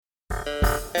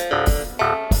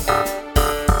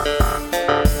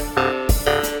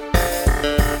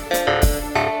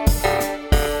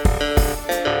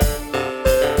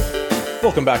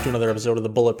Welcome back to another episode of the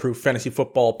Bulletproof Fantasy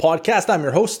Football Podcast. I'm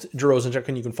your host, Drew Rosencheck,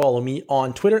 and you can follow me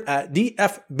on Twitter at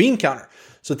DFBeanCounter.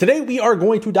 So today we are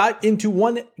going to dive into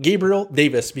one Gabriel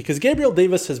Davis, because Gabriel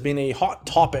Davis has been a hot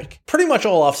topic pretty much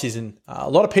all offseason. A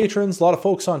lot of patrons, a lot of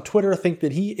folks on Twitter think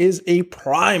that he is a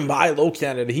prime buy low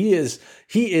candidate.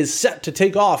 He is set to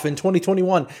take off in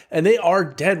 2021, and they are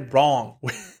dead wrong.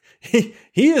 He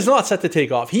is not set to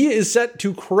take off. He is set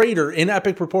to crater in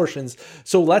epic proportions.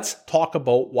 So let's talk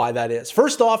about why that is.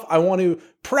 First off, I want to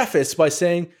preface by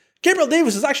saying Gabriel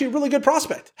Davis is actually a really good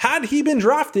prospect. Had he been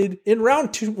drafted in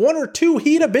round 1 or 2,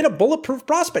 he'd have been a bulletproof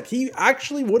prospect. He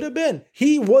actually would have been.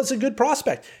 He was a good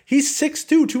prospect. He's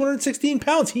 6'2", 216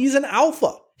 pounds. He's an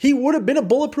alpha. He would have been a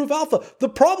bulletproof alpha. The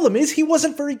problem is he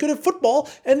wasn't very good at football,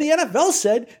 and the NFL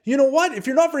said, you know what? If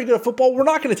you're not very good at football, we're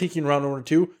not going to take you in round 1 or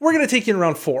 2. We're going to take you in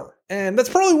round 4. And that's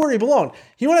probably where he belonged.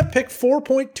 He went at pick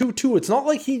 4.22. It's not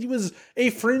like he was a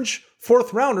fringe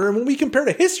 4th rounder. And when we compare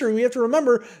to history, we have to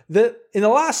remember that in the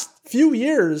last few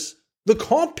years, the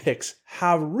comp picks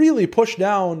have really pushed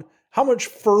down how much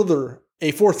further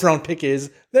a 4th round pick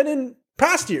is than in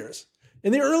past years,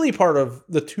 in the early part of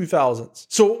the 2000s.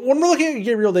 So when we're looking at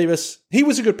Gabriel Davis, he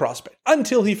was a good prospect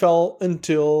until he fell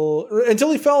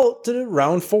to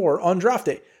round 4 on draft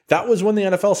day. That was when the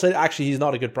NFL said, actually, he's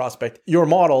not a good prospect. Your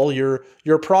model, your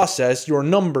process, your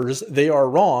numbers, they are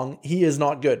wrong. He is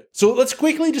not good. So let's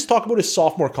quickly just talk about his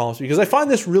sophomore columns, because I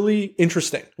find this really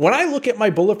interesting. When I look at my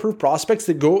bulletproof prospects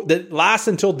that last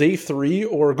until day 3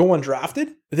 or go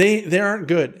undrafted, they aren't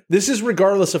good. This is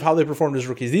regardless of how they performed as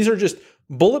rookies. These are just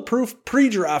bulletproof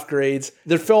pre-draft grades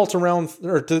that fell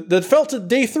to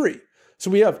day 3. So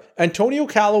we have Antonio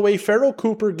Callaway, Farrell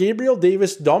Cooper, Gabriel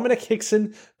Davis, Dominic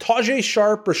Hickson, Tajay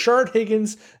Sharp, Rashard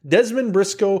Higgins, Desmond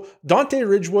Briscoe, Dante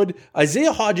Ridgewood,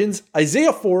 Isaiah Hodgins,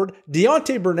 Isaiah Ford,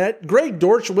 Deontay Burnett, Greg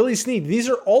Dortch, Willie Snead. These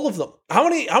are all of them. How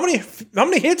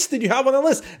many hits did you have on the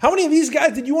list? How many of these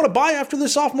guys did you want to buy after their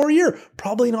sophomore year?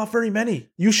 Probably not very many.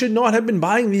 You should not have been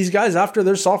buying these guys after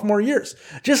their sophomore years.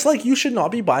 Just like you should not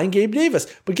be buying Gabe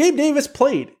Davis. But Gabe Davis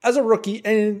played as a rookie,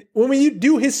 and when we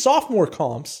do his sophomore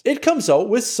comps, it comes out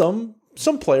with some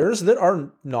players that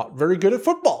are not very good at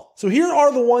football. So here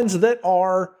are the ones that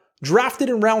are drafted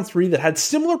in round 3 that had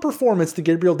similar performance to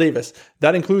Gabriel Davis.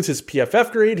 That includes his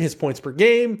PFF grade, his points per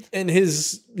game, and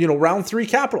his, round 3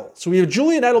 capital. So we have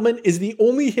Julian Edelman is the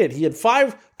only hit. He had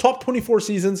 5 top 24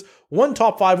 seasons, 1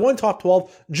 top 5, 1 top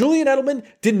 12. Julian Edelman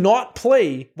did not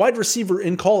play wide receiver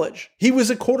in college. He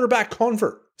was a quarterback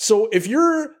convert. So if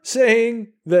you're saying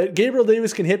that Gabriel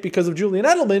Davis can hit because of Julian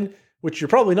Edelman, which you're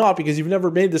probably not because you've never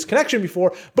made this connection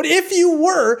before, but if you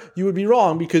were, you would be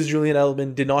wrong, because Julian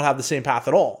Edelman did not have the same path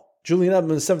at all. Julian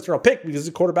Edelman is a 7th round pick because he's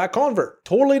a quarterback convert.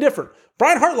 Totally different.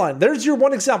 Brian Hartline, there's your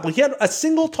one example. He had a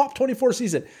single top 24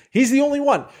 season. He's the only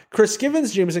one. Chris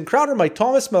Givens, Jameson Crowder, Mike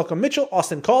Thomas, Malcolm Mitchell,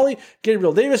 Austin Collie,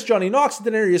 Gabriel Davis, Johnny Knox,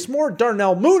 Denarius Moore,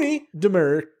 Darnell Mooney,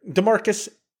 DeMarcus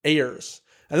Ayers.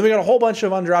 And then we got a whole bunch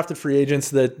of undrafted free agents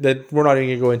that we're not even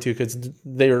going to go into because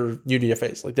they're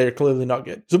UDFAs. Like, they're clearly not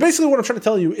good. So basically what I'm trying to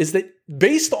tell you is that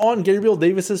based on Gabriel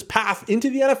Davis's path into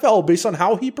the NFL, based on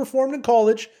how he performed in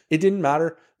college, it didn't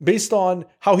matter. Based on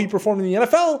how he performed in the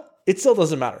NFL, it still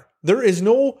doesn't matter. There is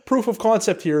no proof of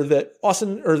concept here that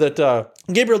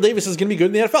Gabriel Davis is going to be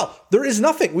good in the NFL. There is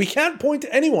nothing. We can't point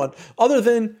to anyone other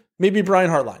than maybe Brian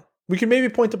Hartline. We can maybe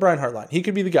point to Brian Hartline. He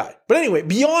could be the guy. But anyway,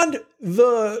 beyond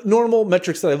the normal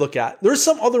metrics that I look at, there's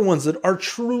some other ones that are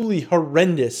truly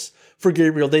horrendous for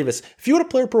Gabriel Davis. If you go to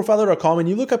playerprofiler.com and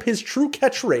you look up his true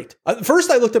catch rate,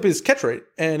 first I looked up his catch rate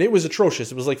and it was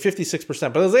atrocious. It was like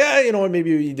 56%. But I was like,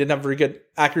 maybe he didn't have very good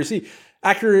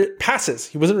accurate passes.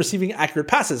 He wasn't receiving accurate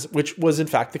passes, which was in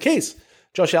fact the case.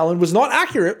 Josh Allen was not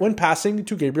accurate when passing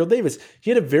to Gabriel Davis. He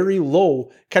had a very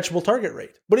low catchable target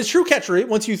rate. But his true catch rate,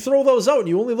 once you throw those out and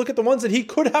you only look at the ones that he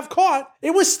could have caught,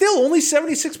 it was still only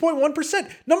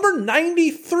 76.1%. Number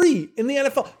 93 in the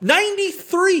NFL.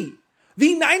 93!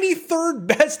 The 93rd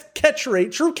best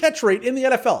true catch rate in the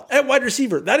NFL at wide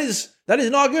receiver. That is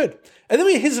not good. And then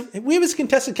we have his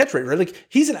contested catch rate, right? Like,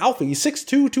 he's an alpha. He's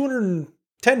 6'2",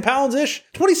 210 pounds-ish.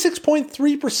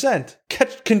 26.3%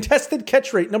 contested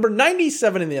catch rate. Number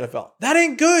 97 in the NFL. That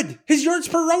ain't good. His yards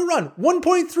per route run,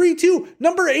 1.32.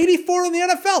 Number 84 in the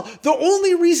NFL. The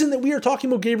only reason that we are talking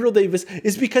about Gabriel Davis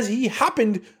is because he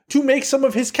happened to make some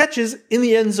of his catches in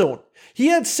the end zone. He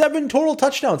had 7 total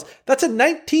touchdowns. That's a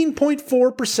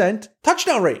 19.4%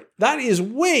 touchdown rate. That is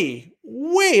way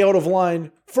out of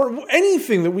line for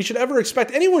anything that we should ever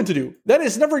expect anyone to do. That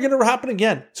is never going to happen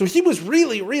again. So he was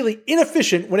really, really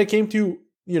inefficient when it came to,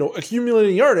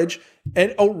 accumulating yardage,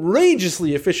 and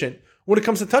outrageously efficient when it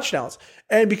comes to touchdowns.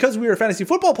 And because we are fantasy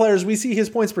football players, we see his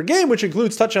points per game, which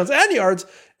includes touchdowns and yards,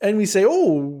 and we say,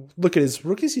 oh, look at his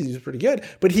rookie season, he's pretty good.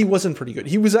 But he wasn't pretty good.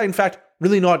 He was, in fact,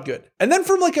 really not good. And then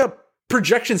from like a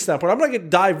projection standpoint, I'm not going to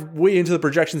dive way into the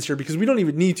projections here because we don't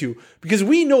even need to, because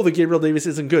we know that Gabriel Davis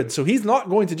isn't good. So he's not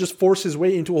going to just force his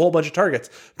way into a whole bunch of targets.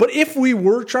 But if we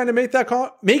were trying to make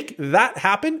that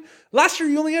happen, last year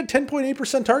you only had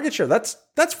 10.8% target share. That's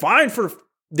fine for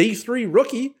day 3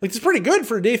 rookie. Like, it's pretty good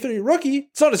for a day 3 rookie.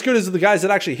 It's not as good as the guys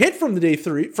that actually hit from day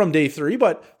 3,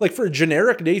 but like for a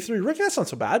generic day 3 rookie, that's not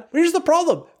so bad. But here's the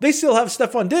problem. They still have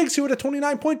Stephon Diggs, who had a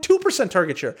 29.2%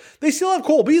 target share. They still have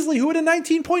Cole Beasley, who had a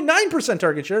 19.9%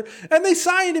 target share. And they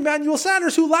signed Emmanuel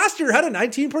Sanders, who last year had a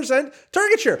 19%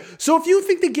 target share. So if you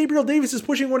think that Gabriel Davis is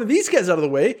pushing one of these guys out of the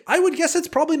way, I would guess it's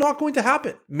probably not going to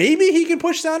happen. Maybe he can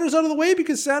push Sanders out of the way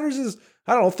because Sanders is,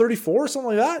 34 or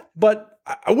something like that. But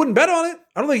I wouldn't bet on it.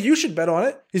 I don't think you should bet on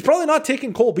it. He's probably not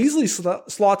taking Cole Beasley's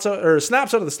snaps out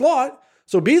of the slot.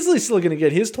 So Beasley's still going to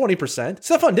get his 20%.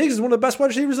 Stephon Diggs is one of the best wide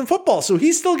receivers in football. So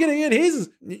he's still going to get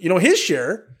his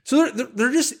share. So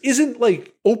there just isn't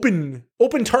like open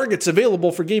targets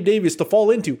available for Gabe Davis to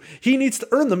fall into. He needs to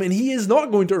earn them, and he is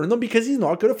not going to earn them because he's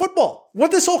not good at football.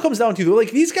 What this all comes down to, though,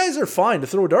 like, these guys are fine to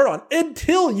throw a dart on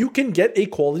until you can get a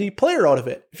quality player out of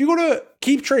it. If you go to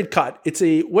Keep Trade Cut, it's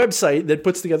a website that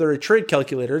puts together a trade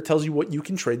calculator. It tells you what you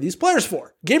can trade these players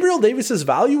for. Gabriel Davis's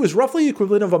value is roughly the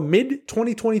equivalent of a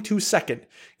mid-2022 second.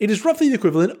 It is roughly the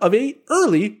equivalent of a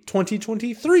early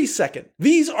 2023 second.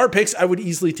 These are picks I would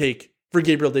easily take for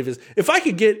Gabriel Davis. If I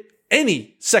could get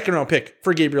any second round pick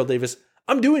for Gabriel Davis,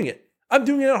 I'm doing it. I'm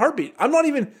doing it in a heartbeat. I'm not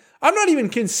even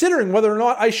considering whether or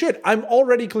not I should. I'm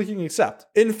already clicking accept.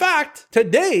 In fact,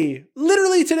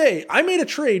 literally today, I made a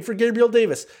trade for Gabriel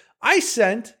Davis. I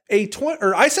sent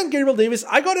Gabriel Davis.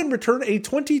 I got in return a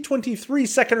 2023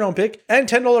 second round pick and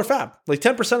 $10 fab, like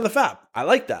 10% of the fab. I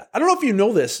like that. I don't know if you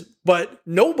know this, but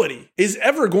nobody is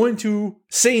ever going to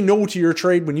say no to your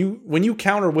trade when you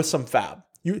counter with some fab.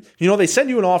 They send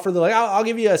you an offer. They're like, I'll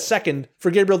give you a second for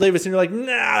Gabriel Davis. And you're like, nah,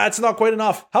 that's not quite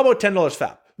enough. How about $10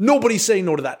 fab? Nobody's saying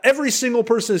no to that. Every single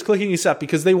person is clicking accept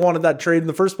because they wanted that trade in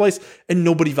the first place, and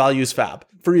nobody values fab.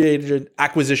 Free agent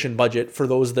acquisition budget, for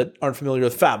those that aren't familiar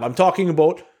with fab. I'm talking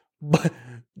about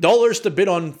dollars to bid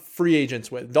on free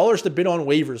agents with, dollars to bid on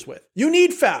waivers with. You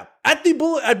need fab. At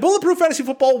Bulletproof Fantasy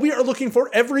Football, we are looking for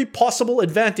every possible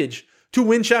advantage to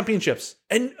win championships.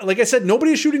 And like I said,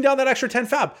 nobody is shooting down that extra 10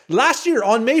 fab. Last year,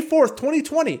 on May 4th,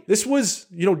 2020, this was,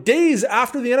 days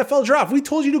after the NFL draft, we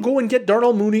told you to go and get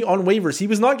Darnell Mooney on waivers. He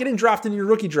was not getting drafted in your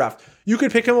rookie draft. You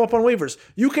could pick him up on waivers.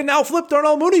 You can now flip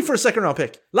Darnell Mooney for a second round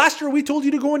pick. Last year, we told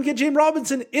you to go and get James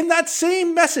Robinson in that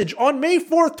same message on May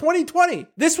 4th, 2020.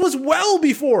 This was well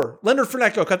before Leonard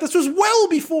Fournette got cut. This was well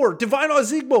before Divine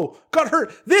Ozigbo got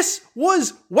hurt. This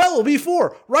was well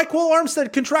before Raekwon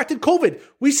Armstead contracted COVID.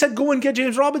 We said go and get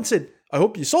James Robinson. I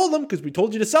hope you sold them because we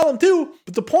told you to sell them too.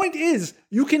 But the point is,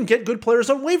 you can get good players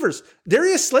on waivers.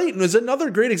 Darius Slayton was another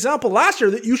great example last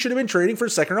year that you should have been trading for a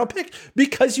second round pick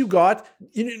because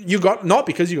not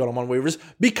because you got him on waivers,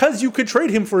 because you could trade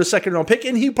him for a second round pick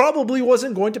and he probably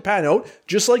wasn't going to pan out,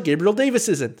 just like Gabriel Davis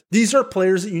isn't. These are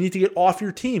players that you need to get off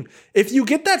your team. If you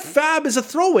get that fab as a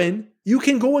throw-in, you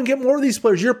can go and get more of these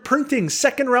players. You're printing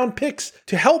second round picks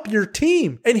to help your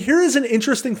team. And here is an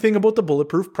interesting thing about the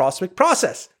Bulletproof prospect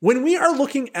process. When we are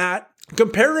looking at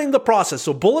comparing the process,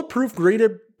 so Bulletproof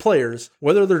graded players,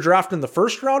 whether they're drafted in the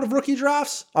first round of rookie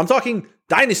drafts, I'm talking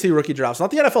dynasty rookie drafts,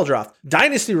 not the NFL draft,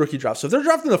 dynasty rookie drafts. So if they're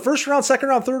drafted in the first round, second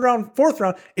round, third round, fourth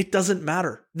round, it doesn't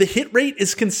matter. The hit rate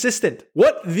is consistent.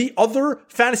 What the other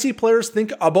fantasy players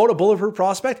think about a Bulletproof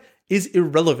prospect is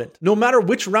irrelevant. No matter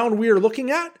which round we are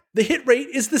looking at, the hit rate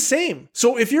is the same.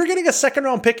 So if you're getting a second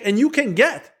round pick and you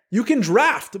can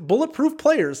draft Bulletproof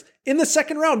players in the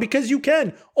second round, because you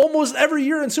can almost every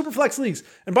year in Superflex leagues.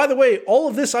 And by the way, all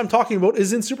of this I'm talking about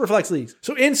is in Superflex leagues.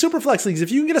 So in Superflex leagues,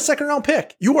 if you can get a second round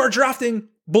pick, you are drafting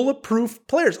Bulletproof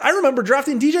players. I remember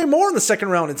drafting DJ Moore in the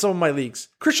second round in some of my leagues.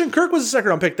 Christian Kirk was a second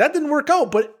round pick. That didn't work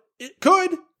out, but it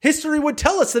could. History would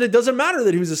tell us that it doesn't matter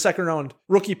that he was a second round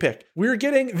rookie pick. We're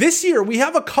getting, this year, we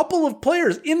have a couple of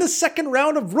players in the second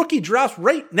round of rookie drafts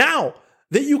right now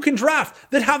that you can draft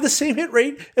that have the same hit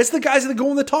rate as the guys that go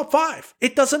in the top 5.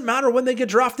 It doesn't matter when they get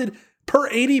drafted per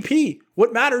ADP.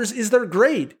 What matters is their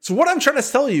grade. So what I'm trying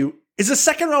to tell you is a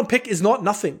second round pick is not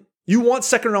nothing. You want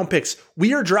second round picks.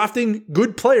 We are drafting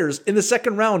good players in the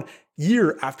second round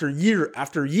year after year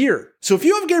after year. So if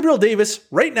you have Gabriel Davis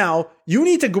right now, you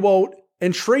need to go out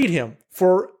and trade him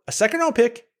for a second round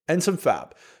pick and some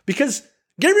fab. Because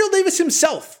Gabriel Davis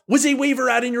himself was a waiver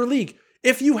ad in your league.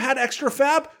 If you had extra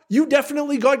fab, you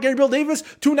definitely got Gabriel Davis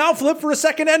to now flip for a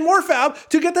second and more fab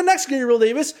to get the next Gabriel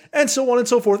Davis, and so on and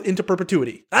so forth into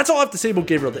perpetuity. That's all I have to say about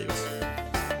Gabriel Davis.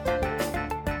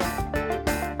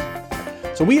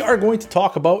 So we are going to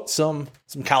talk about some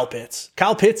Kyle Pitts.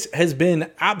 Kyle Pitts has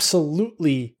been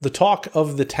absolutely the talk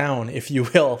of the town, if you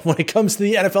will, when it comes to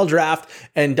the NFL draft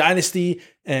and dynasty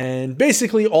and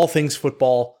basically all things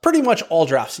football, pretty much all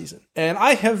draft season. And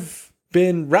I have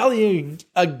been rallying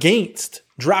against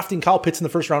drafting Kyle Pitts in the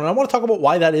first round. And I want to talk about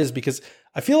why that is, because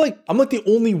I feel like I'm not the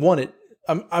only one.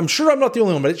 I'm sure I'm not the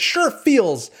only one, but it sure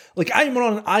feels like I'm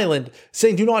on an island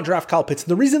saying do not draft Kyle Pitts.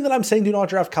 And the reason that I'm saying do not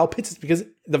draft Kyle Pitts is because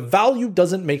the value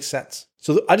doesn't make sense.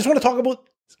 So I just want to talk about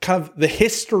kind of the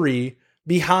history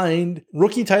behind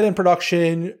rookie tight end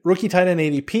production, rookie tight end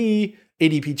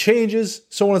ADP changes,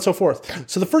 so on and so forth.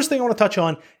 So the first thing I want to touch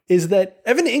on is that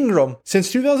Evan Ingram,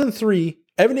 since 2003,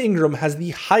 Evan Ingram has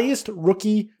the highest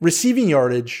rookie receiving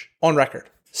yardage on record.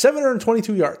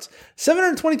 722 yards.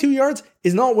 722 yards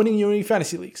is not winning you any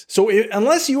fantasy leagues. So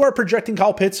unless you are projecting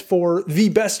Kyle Pitts for the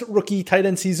best rookie tight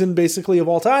end season basically of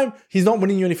all time, he's not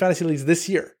winning you any fantasy leagues this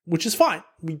year, which is fine.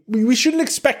 We shouldn't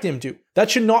expect him to.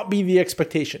 That should not be the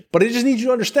expectation. But I just need you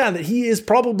to understand that he is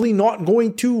probably not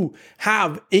going to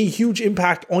have a huge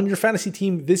impact on your fantasy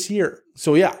team this year.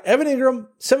 So yeah, Evan Ingram,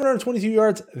 722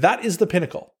 yards, that is the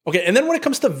pinnacle. Okay, and then when it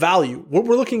comes to value, what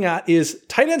we're looking at is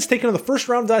tight ends taken in the first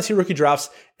round of dynasty rookie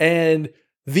drafts and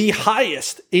the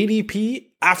highest ADP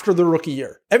after the rookie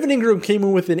year. Evan Ingram came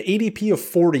in with an ADP of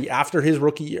 40 after his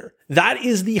rookie year. That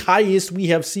is the highest we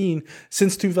have seen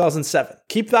since 2007.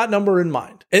 Keep that number in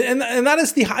mind. And that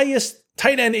is the highest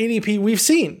tight end ADP we've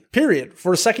seen, period,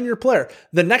 for a second-year player.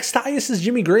 The next highest is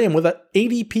Jimmy Graham with an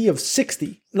ADP of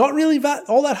 60. Not really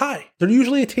all that high. They're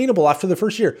usually attainable after the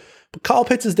first year. But Kyle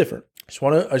Pitts is different. I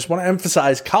just want to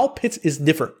emphasize Kyle Pitts is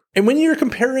different. And when you're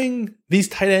comparing these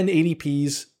tight end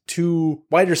ADPs to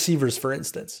wide receivers, for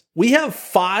instance, we have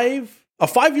a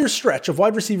 5-year stretch of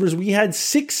wide receivers. We had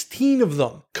 16 of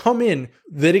them come in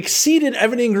that exceeded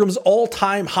Evan Ingram's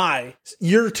all-time high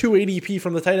year 2 ADP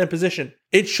from the tight end position.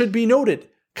 It should be noted,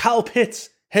 Kyle Pitts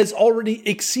has already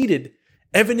exceeded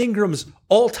Evan Ingram's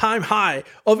all-time high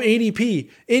of ADP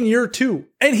in year 2,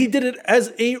 and he did it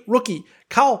as a rookie.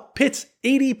 Kyle Pitts'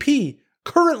 ADP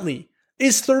currently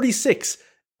is 36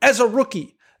 as a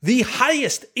rookie, the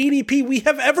highest ADP we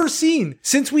have ever seen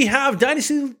since we have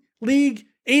Dynasty League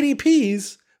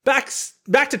ADPs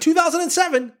back to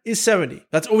 2007 is 70.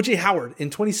 That's OJ Howard in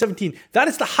 2017. That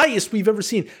is the highest we've ever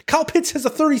seen. Kyle Pitts has a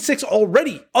 36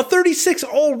 already. A 36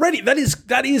 already.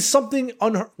 That is something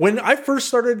unheard. When I first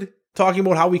started talking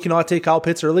about how we cannot take Kyle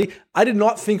Pitts early, I did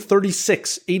not think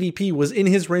 36 ADP was in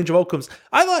his range of outcomes.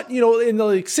 I thought, in the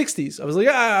 60s. I was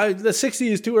like, the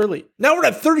 60 is too early. Now we're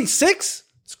at 36?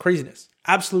 It's craziness.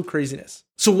 Absolute craziness.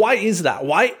 So why is that?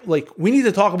 We need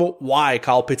to talk about why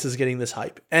Kyle Pitts is getting this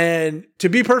hype. And to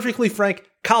be perfectly frank,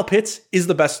 Kyle Pitts is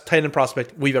the best tight end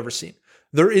prospect we've ever seen.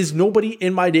 There is nobody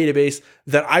in my database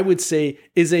that I would say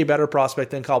is a better prospect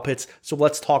than Kyle Pitts. So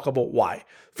let's talk about why.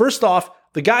 First off,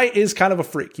 the guy is kind of a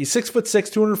freak. He's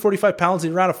 6'6", 245 pounds. He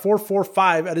ran a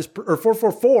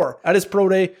 4.44 at his pro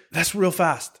day. That's real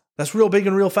fast. That's real big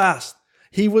and real fast.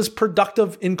 He was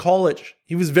productive in college.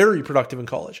 He was very productive in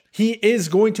college. He is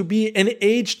going to be an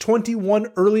age 21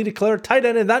 early declared tight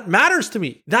end, and that matters to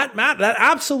me. That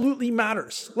absolutely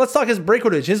matters. Let's talk his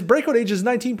breakout age. His breakout age is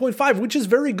 19.5, which is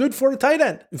very good for a tight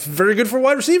end. It's very good for a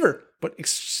wide receiver, but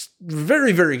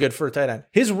very, very good for a tight end.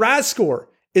 His RAS score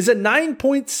is a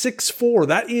 9.64.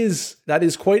 That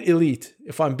is quite elite,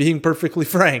 if I'm being perfectly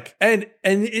frank. And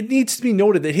it needs to be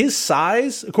noted that his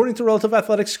size, according to Relative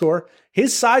Athletic Score,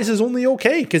 his size is only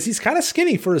okay because he's kind of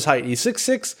skinny for his height. He's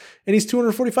 6'6" and he's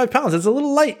 245 pounds. That's a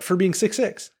little light for being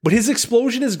 6'6". But his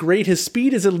explosion is great. His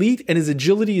speed is elite and his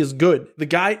agility is good. The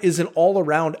guy is an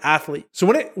all-around athlete. So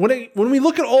when we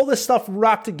look at all this stuff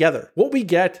wrapped together, what we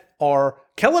get are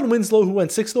Kellen Winslow, who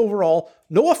went 6th overall,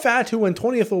 Noah Fant, who went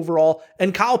 20th overall,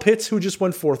 and Kyle Pitts, who just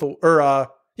went 4th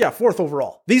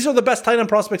overall. These are the best tight end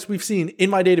prospects we've seen in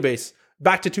my database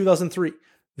back to 2003.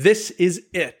 This is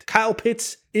it. Kyle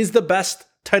Pitts is the best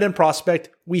tight end prospect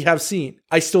we have seen.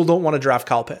 I still don't want to draft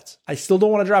Kyle Pitts.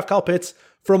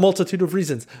 For a multitude of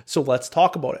reasons. So let's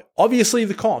talk about it. Obviously,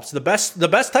 the comps. The best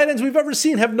tight ends we've ever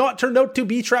seen have not turned out to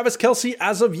be Travis Kelce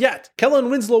as of yet.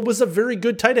 Kellen Winslow was a very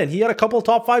good tight end. He had a couple of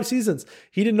top 5 seasons.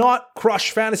 He did not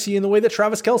crush fantasy in the way that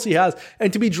Travis Kelce has.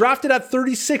 And to be drafted at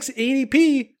 36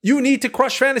 ADP, you need to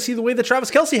crush fantasy the way that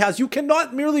Travis Kelce has. You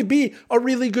cannot merely be a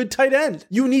really good tight end.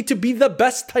 You need to be the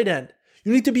best tight end.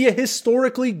 You need to be a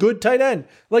historically good tight end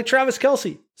like Travis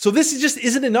Kelce. So this just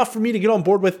isn't enough for me to get on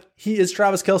board with he is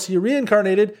Travis Kelce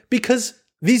reincarnated, because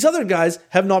these other guys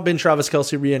have not been Travis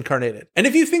Kelce reincarnated. And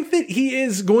if you think that he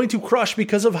is going to crush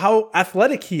because of how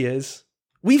athletic he is,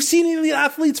 we've seen elite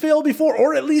athletes fail before,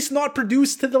 or at least not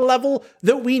produce to the level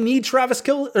that we need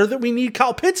that we need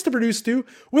Kyle Pitts to produce to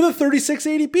with a 36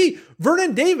 ADP.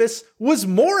 Vernon Davis was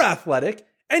more athletic,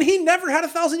 and he never had a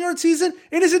 1,000-yard season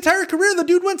in his entire career. The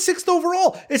dude went 6th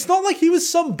overall. It's not like he was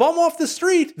some bum off the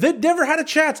street that never had a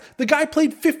chance. The guy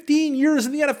played 15 years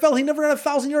in the NFL. He never had a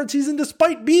 1,000-yard season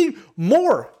despite being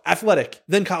more athletic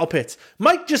than Kyle Pitts.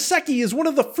 Mike Gesicki is one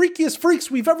of the freakiest freaks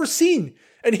we've ever seen,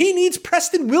 and he needs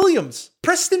Preston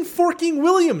Forking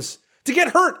Williams, to get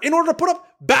hurt in order to put up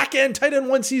back-end tight end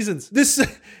 1 seasons.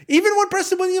 Even when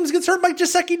Preston Williams gets hurt, Mike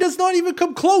Gesicki does not even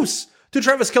come close to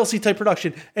Travis Kelce type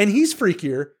production, and he's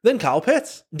freakier than Kyle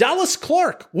Pitts. Dallas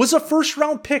Clark was a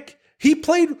first-round pick. He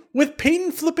played with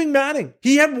Peyton Flipping Manning.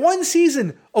 He had 1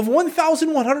 season of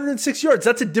 1,106 yards.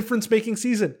 That's a difference-making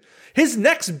season. His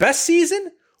next best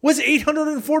season was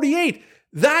 848.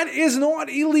 That is not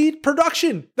elite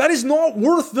production. That is not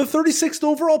worth the 36th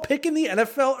overall pick in the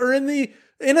NFL or in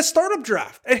a startup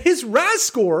draft. And his RAS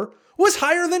score was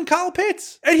higher than Kyle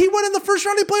Pitts. And he went in the first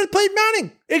round, he played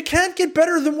Manning. It can't get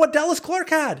better than what Dallas Clark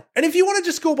had. And if you want to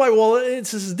just go by, well,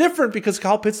 this is different because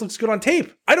Kyle Pitts looks good on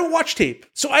tape. I don't watch tape,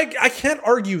 so I can't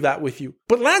argue that with you.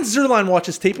 But Lance Zierlein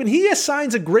watches tape, and he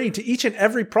assigns a grade to each and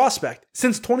every prospect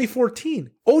since 2014.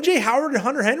 OJ Howard and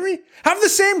Hunter Henry have the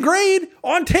same grade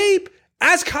on tape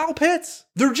as Kyle Pitts.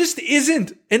 There just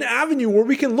isn't an avenue where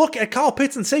we can look at Kyle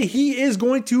Pitts and say he is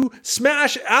going to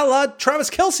smash a la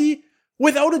Travis Kelce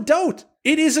without a doubt.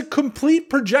 It is a complete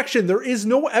projection. There is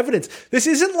no evidence. This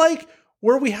isn't like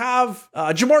where we have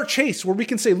Jamar Chase, where we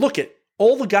can say, look at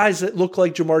all the guys that look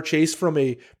like Jamar Chase from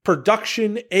a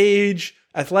production, age,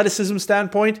 athleticism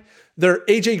standpoint. They're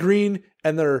AJ Green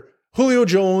and they're Julio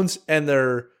Jones and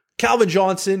they're Calvin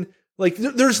Johnson. Like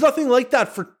there's nothing like that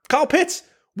for Kyle Pitts.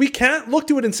 We can't look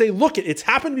to it and say, look, it's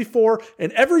happened before,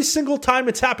 and every single time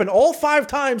it's happened, all 5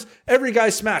 times, every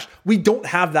guy's smashed. We don't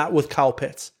have that with Kyle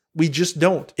Pitts. We just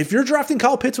don't. If you're drafting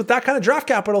Kyle Pitts with that kind of draft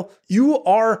capital, you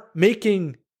are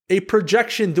making a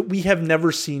projection that we have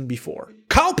never seen before.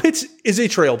 Kyle Pitts is a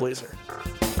trailblazer.